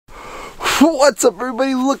What's up,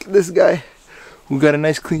 everybody? Look at this guy. We got a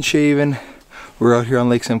nice clean shaven. We're out here on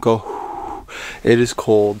Lake Simcoe. It is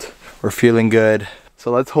cold. We're feeling good. So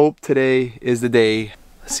let's hope today is the day.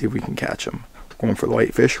 Let's see if we can catch them. We're going for the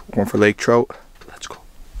whitefish. We're going for lake trout. Let's go.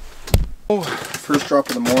 Oh, first drop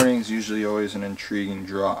of the morning is usually always an intriguing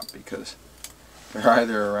drop because they're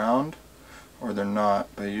either around or they're not.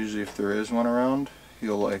 But usually if there is one around,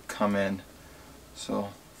 he'll like come in. So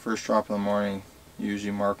first drop of the morning,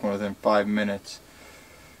 usually mark one within 5 minutes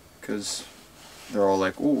because they're all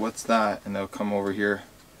like, "Ooh, what's that?" and they'll come over here.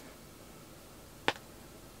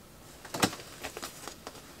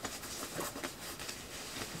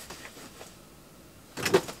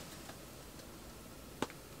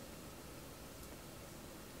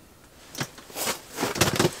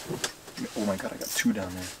 Oh my god, I got 2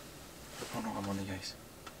 down there. Oh no, I'm on the ice.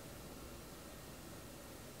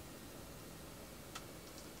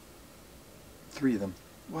 3 of them.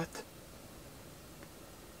 What?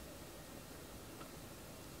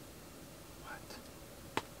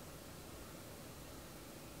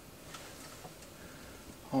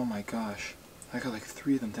 Oh my gosh. I got like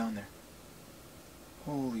 3 of them down there.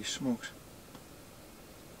 Holy smokes.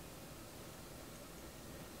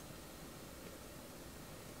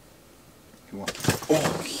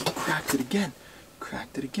 Oh, he cracked it again.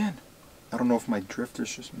 Cracked it again. I don't know if my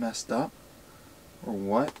drifter's just messed up or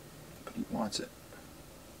what, but he wants it.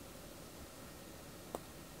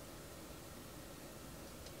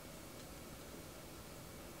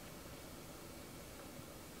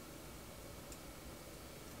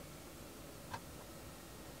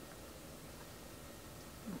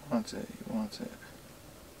 He wants it, he wants it.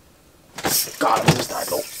 Got him this time,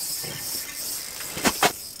 though.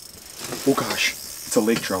 Oh gosh, it's a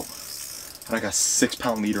lake trout. And I got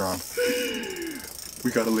 6-pound leader on.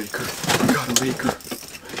 We got a laker. We got a laker.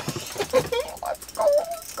 Let's go,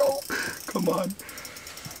 let's go. Come on.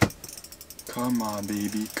 Come on,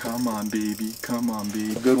 baby. Come on, baby. Come on,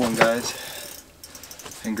 baby. Good one, guys.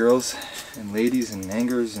 And girls, and ladies, and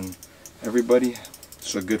angers, and everybody.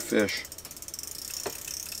 It's a good fish.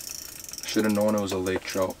 Should have known it was a lake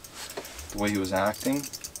trout. The way he was acting,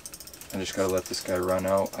 I just gotta let this guy run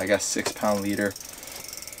out. I got 6-pound leader.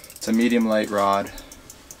 It's a medium light rod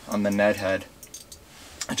on the net head.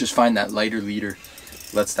 I just find that lighter leader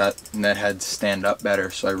lets that net head stand up better,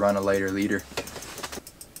 so I run a lighter leader.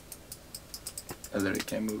 I literally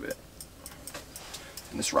can't move it.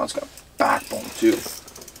 And this rod's got backbone too.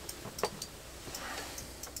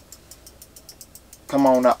 Come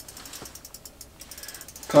on up.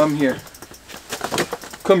 Come here.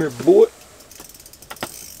 Come here, boy.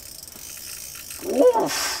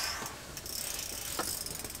 Oof.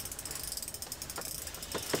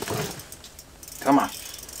 Come on.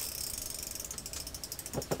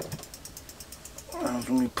 Let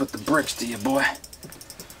me put the bricks to you, boy.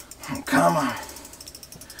 Come on.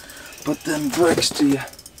 Put them bricks to you.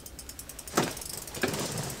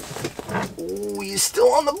 Oh, he's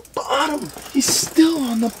still on the bottom. He's still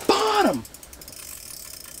on the bottom.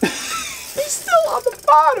 He's still on the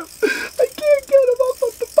bottom. I can't get him up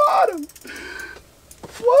at the bottom.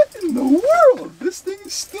 What in the world? This thing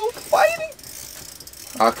is still fighting?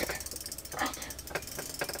 Okay. Come on.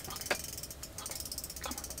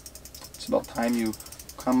 It's about time you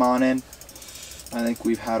come on in. I think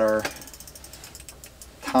we've had our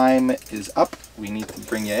time is up. We need to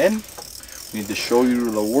bring you in. We need to show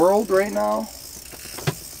you the world right now.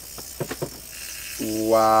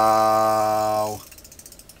 Wow.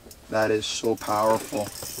 That is so powerful.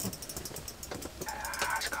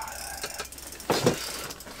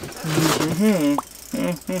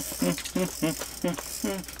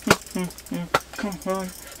 Come on,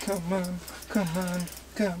 come on, come on,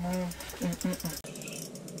 come on.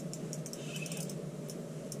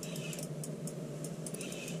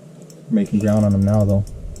 Making ground on him now, though.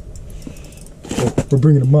 Oh, we're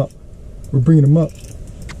bringing him up. We're bringing him up.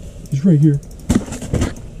 He's right here.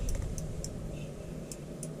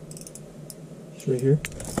 He's right here.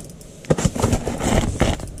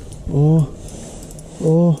 Oh,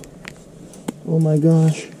 oh, oh my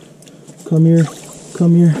gosh. Come here,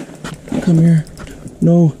 come here, come here.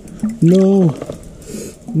 No, no,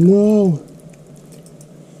 no.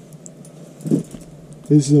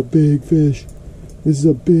 This is a big fish. This is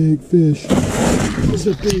a big fish. This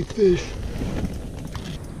is a big fish.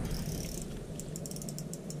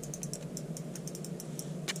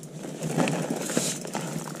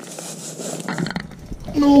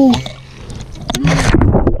 No.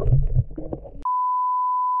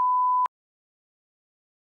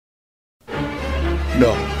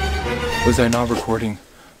 No. Was I not recording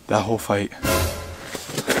that whole fight?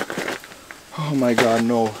 Oh my god,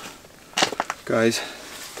 no. Guys,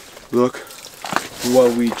 look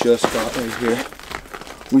what we just got right here.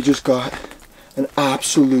 We just got an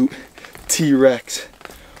absolute T-Rex.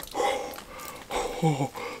 Oh,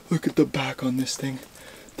 look at the back on this thing.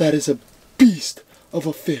 That is a beast of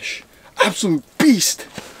a fish. Absolute beast.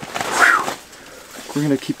 We're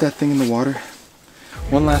gonna keep that thing in the water.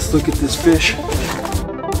 One last look at this fish.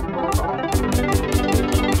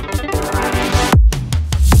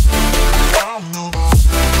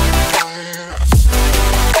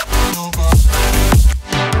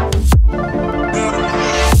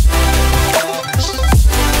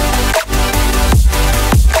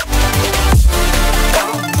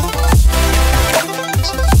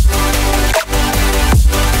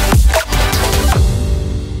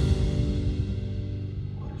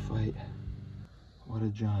 What a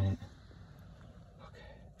giant.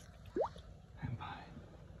 Okay. And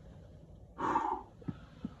by.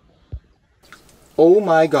 Oh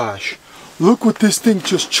my gosh. Look what this thing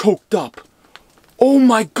just choked up. Oh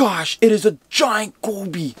my gosh. It is a giant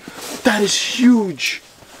goby. That is huge.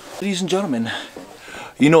 Ladies and gentlemen,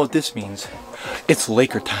 you know what this means. It's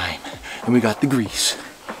Laker time. And we got the grease.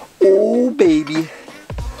 Oh baby.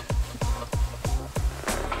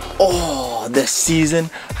 Oh, the season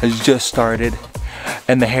has just started.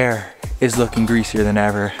 And the hair is looking greasier than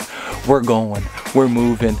ever. We're going, we're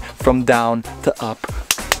moving from down to up.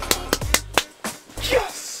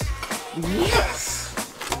 Yes! Yes!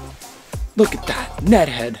 Look at that, net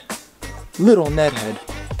head. Little net head.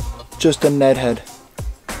 Just a net head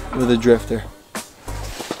with a drifter.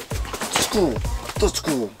 School, the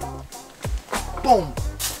school. Boom.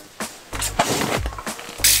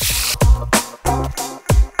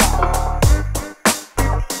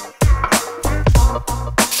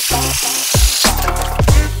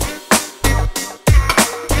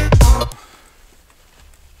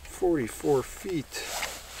 .44 feet.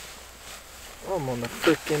 I'm on the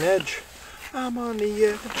frickin' edge. I'm on the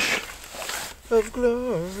edge of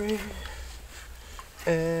glory,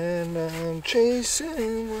 and I'm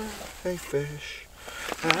chasing my fish.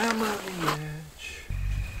 I'm on the edge.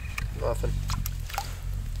 Nothing.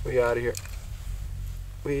 We out of here.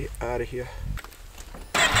 We out of here.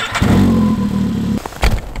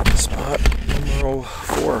 Spot number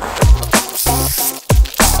 4.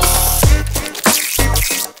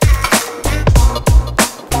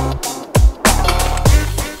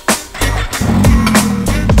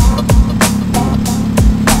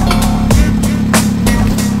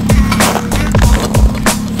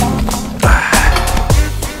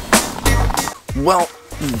 Well,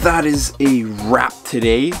 that is a wrap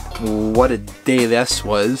today. What a day this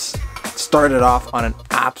was. Started off on an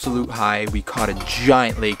absolute high. We caught a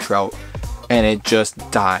giant lake trout and it just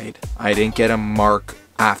died. I didn't get a mark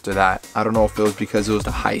after that. I don't know if it was because it was the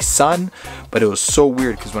high sun, but it was so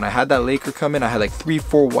weird because when I had that laker come in, I had like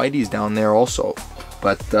 3-4 whiteys down there also.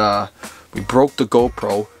 But we broke the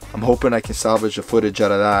GoPro. I'm hoping I can salvage the footage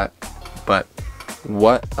out of that. But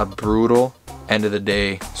what a brutal end of the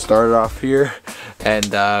day. Started off here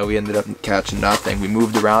and we ended up catching nothing. We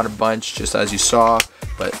moved around a bunch just as you saw,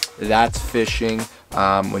 but that's fishing.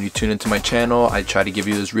 When you tune into my channel, I try to give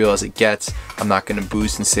you as real as it gets. I'm not gonna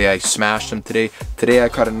boost and say I smashed them today. Today I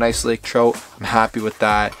caught a nice lake trout. I'm happy with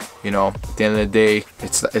that. You know, at the end of the day,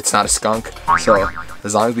 it's not a skunk. So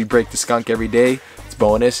as long as we break the skunk every day, it's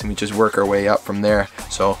bonus, and we just work our way up from there.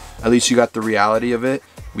 So at least you got the reality of it.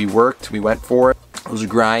 We worked, we went for it. It was a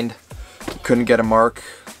grind. Couldn't get a mark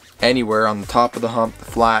anywhere on the top of the hump, the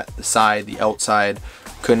flat, the side, the outside.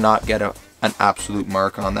 Could not get an absolute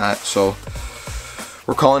mark on that. So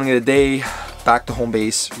we're calling it a day. Back to home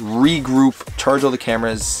base, regroup, charge all the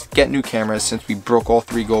cameras, get new cameras since we broke all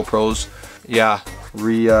 3 GoPros. Yeah,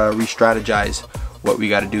 re-strategize what we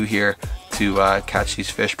got to do here to catch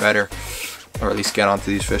these fish better, or at least get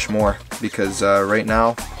onto these fish more, because right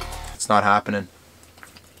now it's not happening.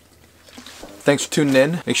 Thanks for tuning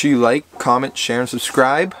in. Make sure you like, comment, share, and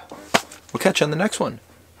subscribe. We'll catch you on the next one.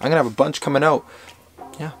 I'm gonna have a bunch coming out.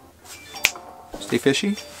 Yeah. Stay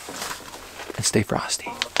fishy and stay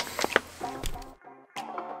frosty.